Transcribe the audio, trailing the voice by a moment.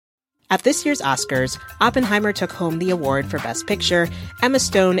At this year's Oscars, Oppenheimer took home the award for Best Picture, Emma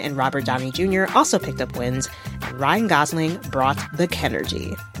Stone and Robert Downey Jr. also picked up wins, and Ryan Gosling brought the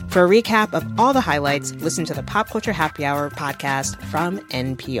Kenergy. For a recap of all the highlights, listen to the Pop Culture Happy Hour podcast from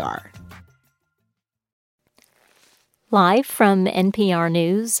NPR. Live from NPR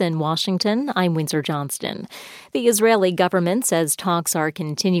News in Washington, I'm Windsor Johnston. The Israeli government says talks are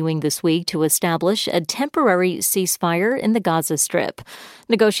continuing this week to establish a temporary ceasefire in the Gaza Strip.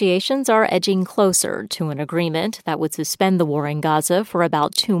 Negotiations are edging closer to an agreement that would suspend the war in Gaza for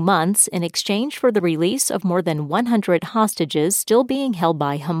about 2 months in exchange for the release of more than 100 hostages still being held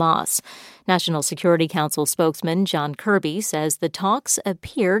by Hamas. National Security Council spokesman John Kirby says the talks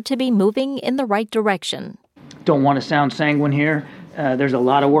appear to be moving in the right direction. Don't want to sound sanguine here. There's a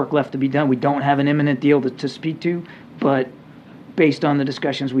lot of work left to be done. We don't have an imminent deal to speak to, but based on the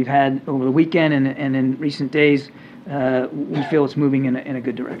discussions we've had over the weekend and in recent days, we feel it's moving in a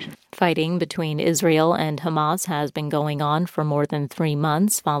good direction. Fighting between Israel and Hamas has been going on for more than 3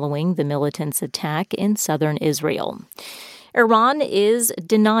 months following the militants' attack in southern Israel. Iran is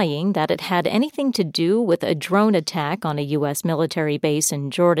denying that it had anything to do with a drone attack on a U.S. military base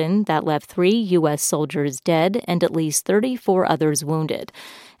in Jordan that left 3 U.S. soldiers dead and at least 34 others wounded.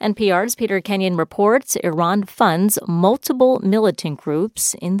 NPR's Peter Kenyon reports Iran funds multiple militant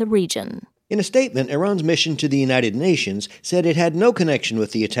groups in the region. In a statement, Iran's mission to the United Nations said it had no connection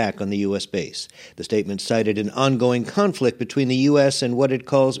with the attack on the U.S. base. The statement cited an ongoing conflict between the U.S. and what it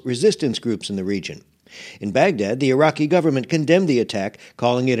calls resistance groups in the region. In Baghdad, the Iraqi government condemned the attack,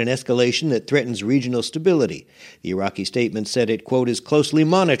 calling it an escalation that threatens regional stability. The Iraqi statement said it, quote, is closely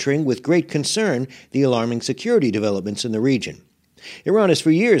monitoring with great concern the alarming security developments in the region. Iran has for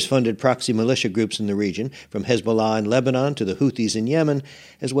years funded proxy militia groups in the region, from Hezbollah in Lebanon to the Houthis in Yemen,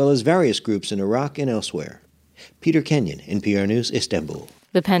 as well as various groups in Iraq and elsewhere. Peter Kenyon, NPR News, Istanbul.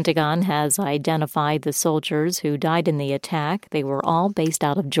 The Pentagon has identified the soldiers who died in the attack. They were all based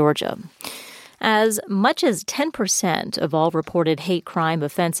out of Georgia. As much as 10% of all reported hate crime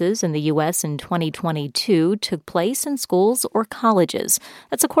offenses in the U.S. in 2022 took place in schools or colleges.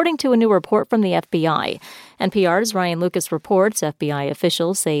 That's according to a new report from the FBI. NPR's Ryan Lucas reports FBI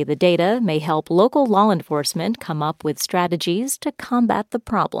officials say the data may help local law enforcement come up with strategies to combat the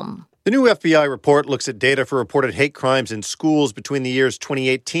problem. The new FBI report looks at data for reported hate crimes in schools between the years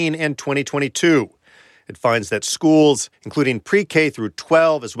 2018 and 2022. It finds that schools, including pre-K through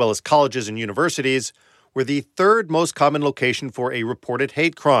 12, as well as colleges and universities, were the third most common location for a reported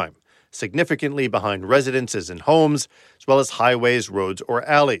hate crime, significantly behind residences and homes, as well as highways, roads, or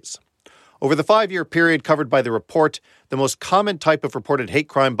alleys. Over the 5-year period covered by the report, the most common type of reported hate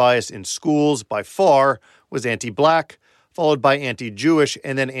crime bias in schools, by far, was anti-Black, followed by anti-Jewish,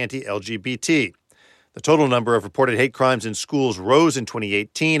 and then anti-LGBT. The total number of reported hate crimes in schools rose in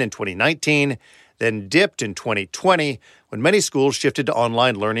 2018 and 2019, then dipped in 2020 when many schools shifted to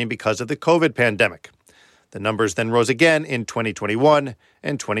online learning because of the COVID pandemic. The numbers then rose again in 2021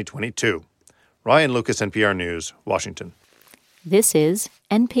 and 2022. Ryan Lucas, NPR News, Washington. This is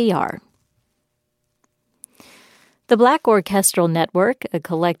NPR. The Black Orchestral Network, a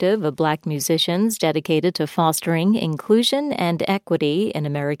collective of Black musicians dedicated to fostering inclusion and equity in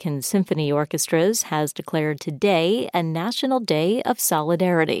American symphony orchestras, has declared today a National Day of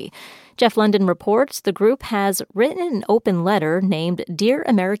Solidarity. Jeff London reports the group has written an open letter named Dear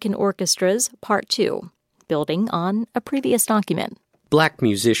American Orchestras, Part 2, building on a previous document. Black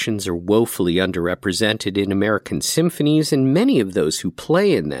musicians are woefully underrepresented in American symphonies, and many of those who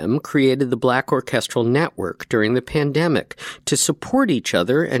play in them created the Black Orchestral Network during the pandemic to support each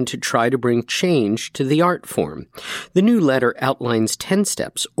other and to try to bring change to the art form. The new letter outlines 10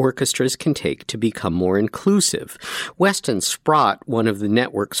 steps orchestras can take to become more inclusive. Weston Sprott, one of the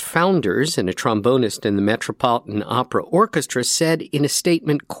network's founders and a trombonist in the Metropolitan Opera Orchestra, said in a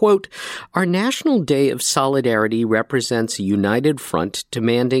statement, quote, "Our National Day of Solidarity represents a united front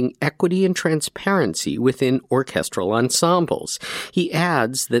demanding equity and transparency within orchestral ensembles." He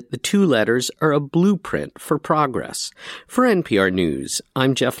adds that the 2 letters are a blueprint for progress. For NPR News,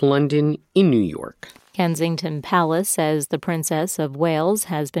 I'm Jeff London in New York. Kensington Palace says the Princess of Wales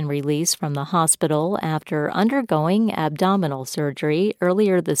has been released from the hospital after undergoing abdominal surgery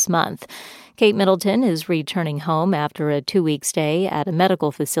earlier this month. Kate Middleton is returning home after a 2-week stay at a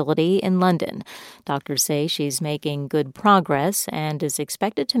medical facility in London. Doctors say she's making good progress and is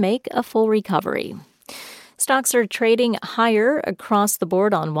expected to make a full recovery. Stocks are trading higher across the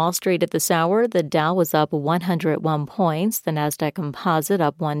board on Wall Street at this hour. The Dow was up 101 points, the Nasdaq Composite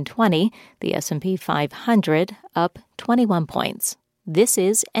up 120, the S&P 500 up 21 points. This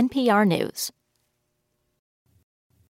is NPR News.